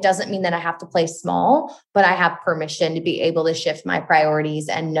out, it doesn't mean that I have to play small, but I have permission to be able to shift my priorities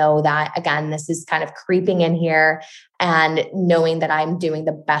and know that, again, this is kind of creeping in here, and knowing that I'm doing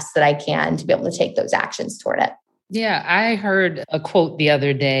the best that I can to be able to take those actions toward it. Yeah, I heard a quote the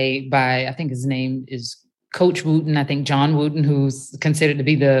other day by, I think his name is Coach Wooten, I think John Wooten, who's considered to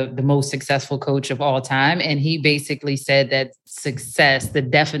be the most successful coach of all time. And he basically said that success, the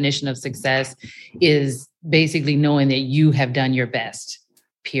definition of success, is basically knowing that you have done your best,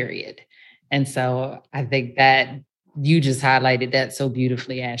 period. And so I think that you just highlighted that so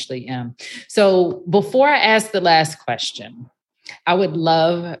beautifully, Ashley. So before I ask the last question, I would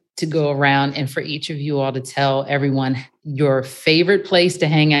love to go around and for each of you all to tell everyone your favorite place to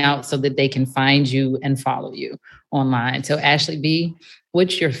hang out so that they can find you and follow you online. So Ashley B.,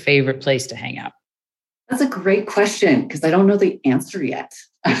 what's your favorite place to hang out? That's a great question because I don't know the answer yet.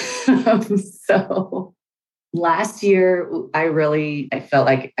 So last year, I felt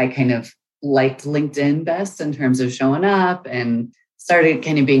like I kind of liked LinkedIn best in terms of showing up, and started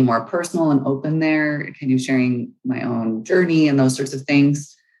kind of being more personal and open there, kind of sharing my own journey and those sorts of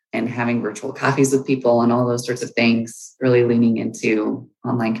things, and having virtual coffees with people and all those sorts of things, really leaning into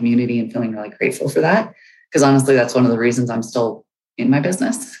online community and feeling really grateful for that. Because honestly, that's one of the reasons I'm still in my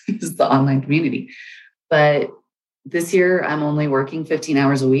business is the online community. But this year I'm only working 15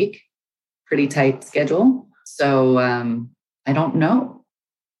 hours a week, pretty tight schedule. So I don't know.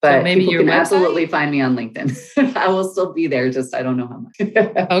 But so maybe people your can website? Absolutely find me on LinkedIn. I will still be there, just I don't know how much.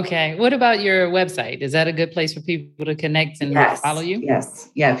 Okay. What about your website? Is that a good place for people to connect and follow you? Yes.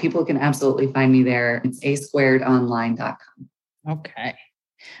 Yeah, people can absolutely find me there. It's asquaredonline.com. Okay.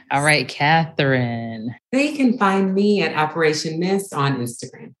 All right, Catherine. They can find me at Operation Mist on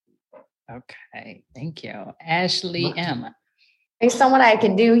Instagram. Okay. Thank you. Ashley M. Based on what I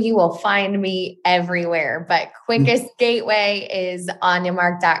can do, you will find me everywhere. But quickest gateway is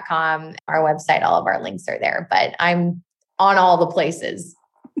anyamark.com. Our website, all of our links are there. But I'm on all the places.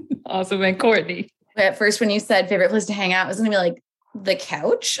 Awesome. And Courtney. At first, when you said favorite place to hang out, it was going to be like the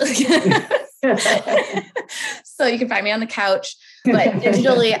couch. So you can find me on the couch. But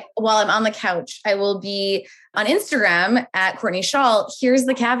digitally, while I'm on the couch, I will be on Instagram at Courtney Shawl. Here's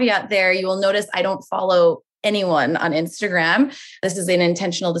the caveat there. You will notice I don't follow anyone on Instagram. This is an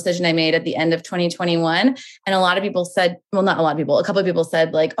intentional decision I made at the end of 2021. And a lot of people said, well, not a lot of people, a couple of people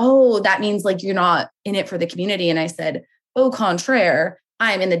said like, oh, that means like you're not in it for the community. And I said, au contraire,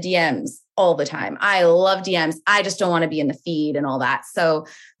 I'm in the DMs all the time. I love DMs. I just don't want to be in the feed and all that. So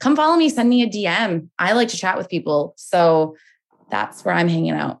come follow me, send me a DM. I like to chat with people. So that's where I'm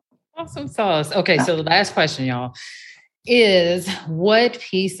hanging out. Awesome sauce. Okay. So the last question, y'all, is what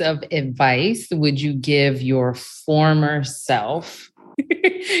piece of advice would you give your former self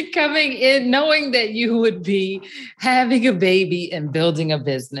coming in, knowing that you would be having a baby and building a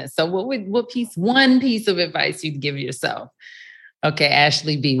business? So one piece of advice you'd give yourself? Okay,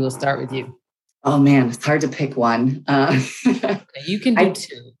 Ashley B, we'll start with you. Oh man, it's hard to pick one. You can do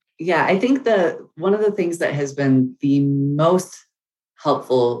two. Yeah, I think one of the things that has been the most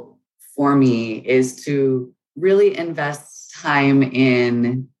helpful for me is to really invest time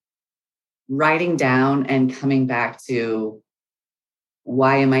in writing down and coming back to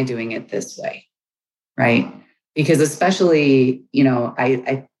why am I doing it this way, right? Because especially,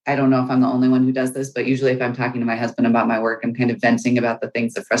 I don't know if I'm the only one who does this, but usually if I'm talking to my husband about my work, I'm kind of venting about the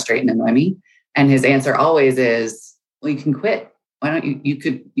things that frustrate and annoy me. And his answer always is, well, you can quit. Why don't you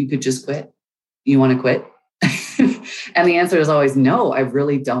could just quit. You want to quit? And the answer is always, no, I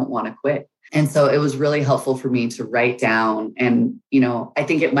really don't want to quit. And so it was really helpful for me to write down. And, I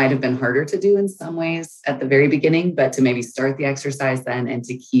think it might've been harder to do in some ways at the very beginning, but to maybe start the exercise then and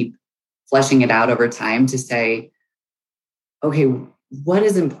to keep fleshing it out over time to say, okay, what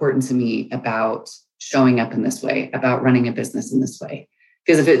is important to me about showing up in this way, about running a business in this way?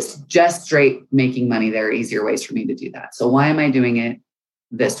 Because if it's just straight making money, there are easier ways for me to do that. So why am I doing it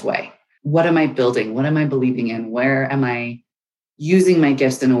this way? What am I building? What am I believing in? Where am I using my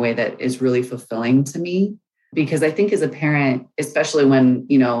gifts in a way that is really fulfilling to me? Because I think as a parent, especially when,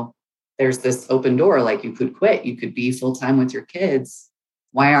 there's this open door, like you could quit, you could be full-time with your kids.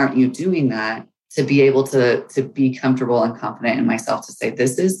 Why aren't you doing that? To be able to be comfortable and confident in myself to say,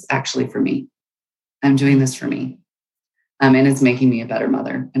 this is actually for me. I'm doing this for me. And it's making me a better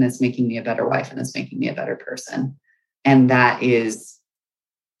mother, and it's making me a better wife, and it's making me a better person. And that is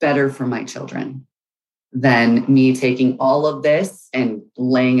better for my children than me taking all of this and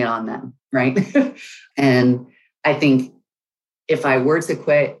laying it on them, right? And I think if I were to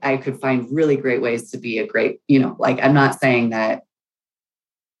quit, I could find really great ways to be a great, I'm not saying that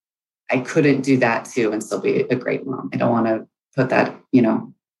I couldn't do that too and still be a great mom. I don't want to put that,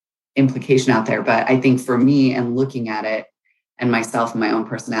 implication out there. But I think for me and looking at it and myself and my own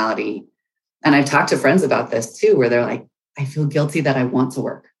personality, and I've talked to friends about this too, where they're like, I feel guilty that I want to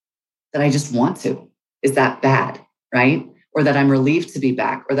work, that I just want to. Is that bad? Right? Or that I'm relieved to be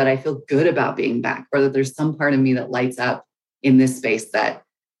back, or that I feel good about being back, or that there's some part of me that lights up in this space that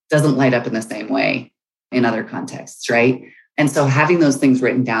doesn't light up in the same way in other contexts. Right? And so having those things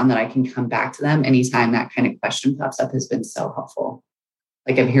written down that I can come back to them anytime that kind of question pops up has been so helpful.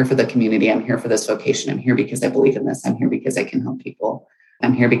 Like, I'm here for the community. I'm here for this vocation. I'm here because I believe in this. I'm here because I can help people.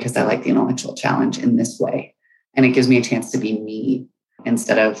 I'm here because I like the intellectual challenge in this way. And it gives me a chance to be me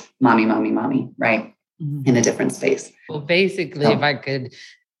instead of mommy, right? Mm-hmm. In a different space. Well, basically, if I could,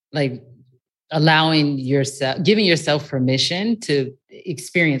 giving yourself permission to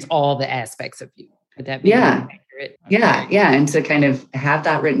experience all the aspects of you. Could that be accurate? Okay. Yeah. And to kind of have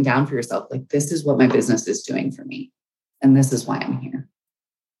that written down for yourself, like, this is what my business is doing for me. And this is why I'm here.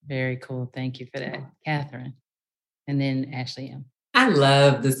 Very cool. Thank you for that, Catherine. And then Ashley M. I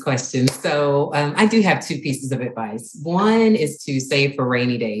love this question. So I do have two pieces of advice. One is to save for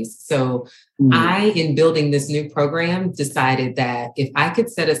rainy days. So in building this new program, decided that if I could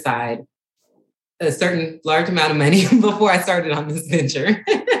set aside a certain large amount of money before I started on this venture,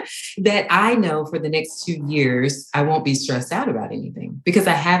 that I know for the next 2 years, I won't be stressed out about anything because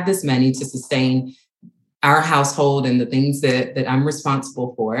I have this money to sustain our household and the things that I'm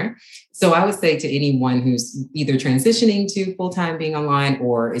responsible for. So I would say to anyone who's either transitioning to full-time being online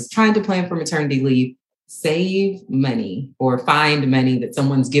or is trying to plan for maternity leave, save money or find money that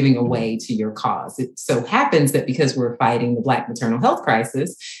someone's giving away to your cause. It so happens that because we're fighting the Black maternal health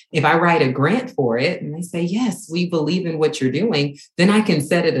crisis, if I write a grant for it and they say, yes, we believe in what you're doing, then I can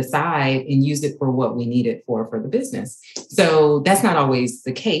set it aside and use it for what we need it for the business. So that's not always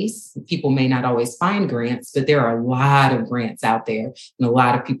the case. People may not always find grants, but there are a lot of grants out there and a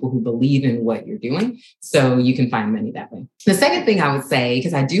lot of people who believe in what you're doing. So you can find money that way. The second thing I would say,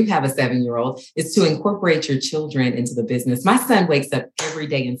 because I do have a 7-year-old, is to incorporate your children into the business. My son wakes up every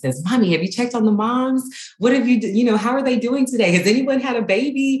day and says, Mommy, have you checked on the moms? What have you, how are they doing today? Has anyone had a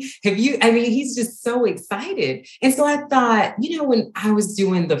baby? He's just so excited. And so I thought, when I was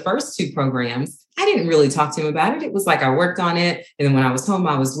doing the first 2 programs, I didn't really talk to him about it. It was like I worked on it. And then when I was home,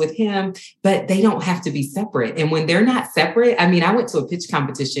 I was with him, but they don't have to be separate. And when they're not separate, I went to a pitch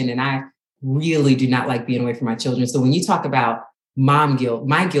competition and I really do not like being away from my children. So when you talk about mom guilt,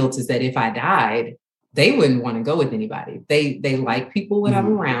 my guilt is that if I died, they wouldn't want to go with anybody. They like people when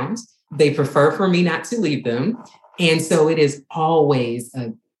I'm around. They prefer for me not to leave them. And so it is always,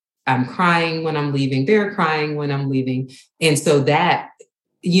 I'm crying when I'm leaving. They're crying when I'm leaving. And so that,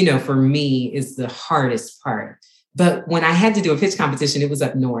 for me is the hardest part. But when I had to do a pitch competition, it was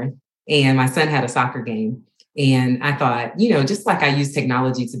up north and my son had a soccer game. And I thought, just like I use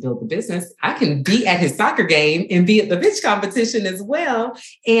technology to build the business, I can be at his soccer game and be at the pitch competition as well.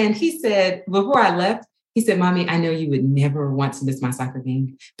 And he said, before I left, he said, Mommy, I know you would never want to miss my soccer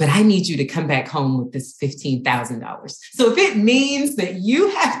game, but I need you to come back home with this $15,000. So if it means that you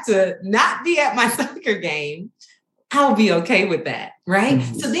have to not be at my soccer game, I'll be okay with that, right?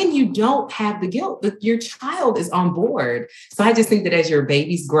 Mm-hmm. So then you don't have the guilt, but your child is on board. So I just think that as your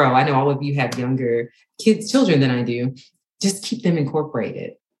babies grow, I know all of you have younger children than I do, just keep them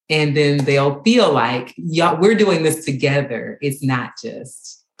incorporated. And then they'll feel like, we're doing this together. It's not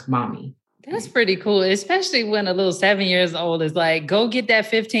just mommy. That's pretty cool, especially when a little 7 years old is like, go get that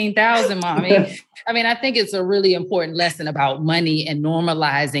 15,000, mommy. I think it's a really important lesson about money and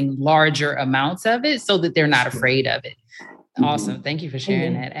normalizing larger amounts of it so that they're not afraid of it. Awesome. Thank you for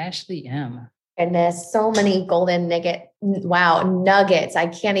sharing that. Ashley M. Goodness, so many golden nuggets. I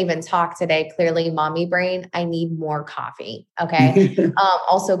can't even talk today. Clearly, mommy brain. I need more coffee. Okay.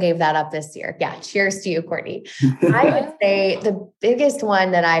 Also gave that up this year. Yeah. Cheers to you, Courtney. I would say the biggest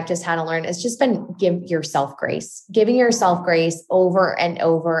one that I've just had to learn has just been giving yourself grace over and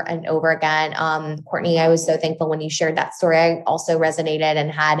over and over again. Courtney, I was so thankful when you shared that story. I also resonated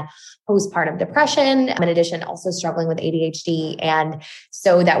and had postpartum depression. In addition, also struggling with ADHD. And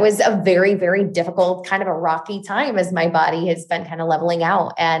so that was a very, very difficult, kind of a rocky time as my body has been kind of leveling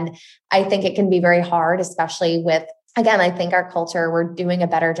out. And I think it can be very hard, especially with, again, I think our culture, we're doing a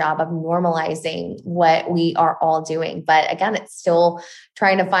better job of normalizing what we are all doing. But again, it's still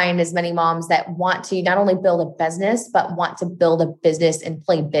trying to find as many moms that want to not only build a business, but want to build a business and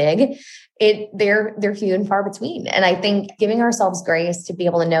play big. They're few and far between. And I think giving ourselves grace to be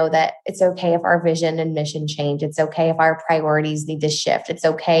able to know that it's okay if our vision and mission change. It's okay if our priorities need to shift. It's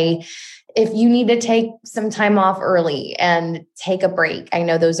okay if you need to take some time off early and take a break. I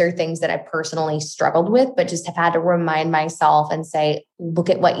know those are things that I personally struggled with, but just have had to remind myself and say, look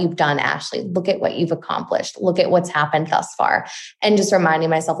at what you've done, Ashley. Look at what you've accomplished. Look at what's happened thus far. And just reminding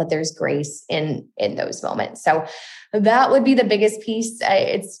myself that there's grace in those moments. So that would be the biggest piece.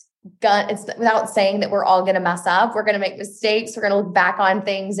 It's without saying that we're all going to mess up. We're going to make mistakes. We're going to look back on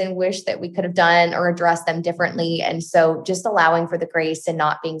things and wish that we could have done or addressed them differently. And so just allowing for the grace and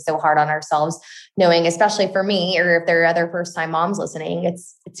not being so hard on ourselves, knowing, especially for me, or if there are other first-time moms listening,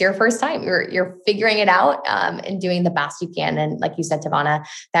 it's your first time. You're figuring it out and doing the best you can. And like you said, Tavana,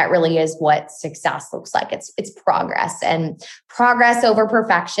 that really is what success looks like. It's progress, and progress over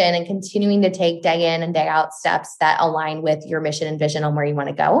perfection, and continuing to take day in and day out steps that align with your mission and vision on where you want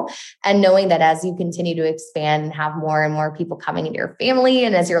to go. And knowing that as you continue to expand and have more and more people coming into your family,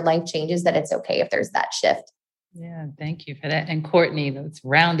 and as your life changes, that it's okay if there's that shift. Yeah, thank you for that. And Courtney, let's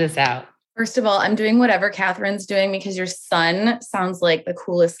round us out. First of all, I'm doing whatever Catherine's doing because your son sounds like the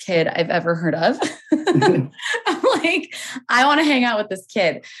coolest kid I've ever heard of. I'm like, I want to hang out with this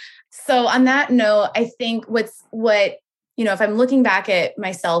kid. So on that note, I think if I'm looking back at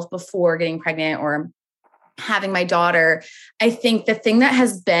myself before getting pregnant or having my daughter, I think the thing that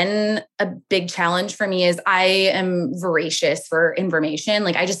has been a big challenge for me is I am voracious for information.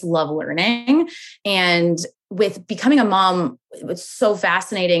 Like I just love learning. And with becoming a mom, what's so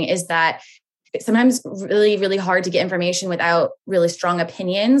fascinating is that it's sometimes really, really hard to get information without really strong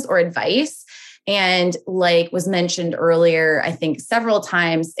opinions or advice. And like was mentioned earlier, I think several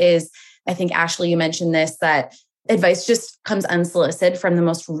times I think Ashley, you mentioned this, that advice just comes unsolicited from the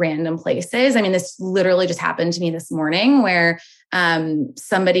most random places. I mean, this literally just happened to me this morning where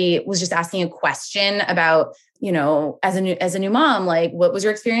somebody was just asking a question about, as a new mom, like, what was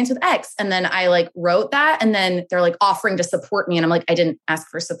your experience with X? And then I like wrote that, and then they're like offering to support me. And I'm like, I didn't ask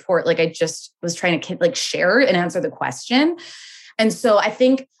for support. Like, I just was trying to like share and answer the question. And so I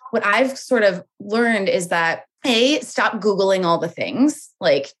think what I've sort of learned is that stop Googling all the things.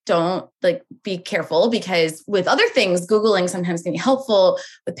 Like, don't be careful, because with other things, Googling sometimes can be helpful.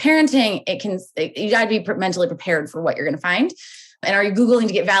 With parenting, you got to be mentally prepared for what you're going to find. And are you Googling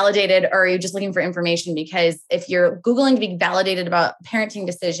to get validated, or are you just looking for information? Because if you're Googling to be validated about a parenting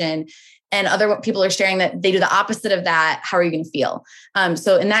decision and other people are sharing that they do the opposite of that, how are you going to feel?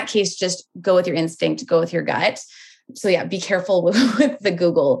 So in that case, just go with your instinct, go with your gut. So yeah, be careful with the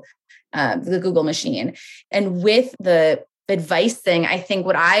Google machine. And with the advice thing, I think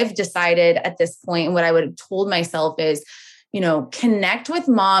what I've decided at this point and what I would have told myself is, connect with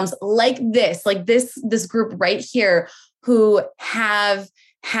moms like this group right here who have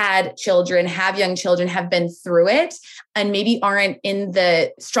had children, have young children, have been through it, and maybe aren't in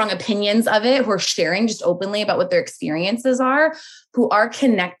the strong opinions of it, who are sharing just openly about what their experiences are, who are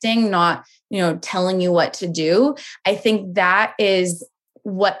connecting, not, telling you what to do. I think that is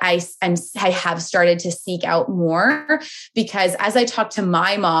what I have started to seek out more, because as I talk to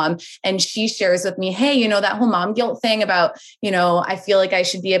my mom and she shares with me, hey, that whole mom guilt thing about, I feel like I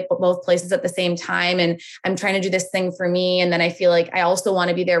should be at both places at the same time. And I'm trying to do this thing for me. And then I feel like I also want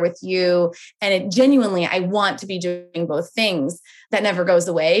to be there with you. And genuinely, I want to be doing both things. That never goes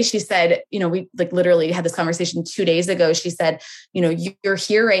away. She said, we literally had this conversation 2 days ago. She said, you're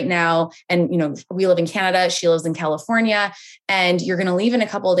here right now. And, we live in Canada. She lives in California, and you're going to leave in a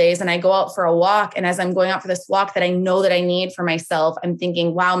couple of days. And I go out for a walk. And as I'm going out for this walk that I know that I need for myself, I'm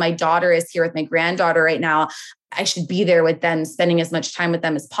thinking, wow, my daughter is here with my granddaughter right now. I should be there with them, spending as much time with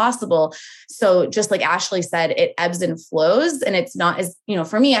them as possible. So just like Ashley said, it ebbs and flows. And it's not as,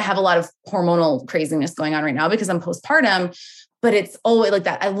 for me, I have a lot of hormonal craziness going on right now because I'm postpartum. But it's always like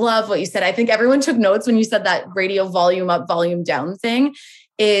that. I love what you said. I think everyone took notes when you said that radio volume up, volume down thing.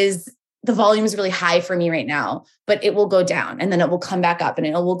 Is the volume is really high for me right now, but it will go down and then it will come back up and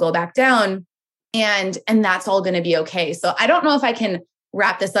it will go back down. And that's all going to be okay. So I don't know if I can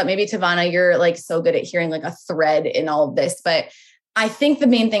wrap this up. Maybe Tavana, you're like so good at hearing like a thread in all of this, but I think the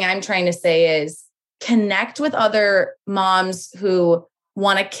main thing I'm trying to say is connect with other moms who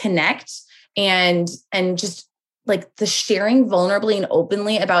want to connect and just like the sharing vulnerably and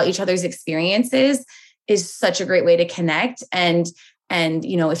openly about each other's experiences is such a great way to connect. And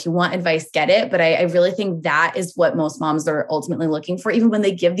if you want advice, get it. But I really think that is what most moms are ultimately looking for. Even when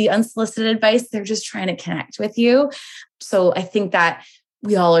they give the unsolicited advice, they're just trying to connect with you. So I think that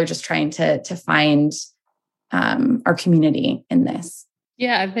we all are just trying to find our community in this.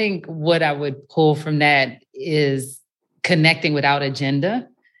 Yeah, I think what I would pull from that is connecting without agenda,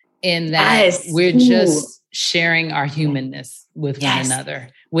 in that we're just sharing our humanness with one another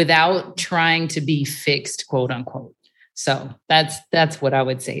without trying to be fixed, quote unquote. So that's what I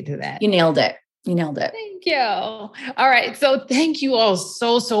would say to that. You nailed it. Thank you. All right. So thank you all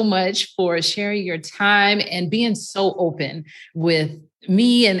so much for sharing your time and being so open with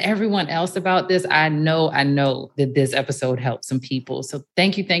me and everyone else about this. I know that this episode helped some people. So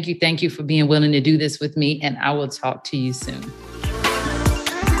thank you for being willing to do this with me. And I will talk to you soon.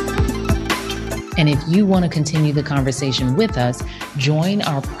 And if you want to continue the conversation with us, join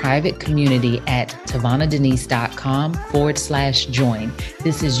our private community at TavanaDenise.com/join.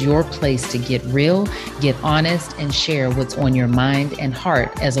 This is your place to get real, get honest, and share what's on your mind and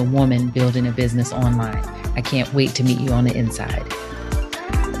heart as a woman building a business online. I can't wait to meet you on the inside.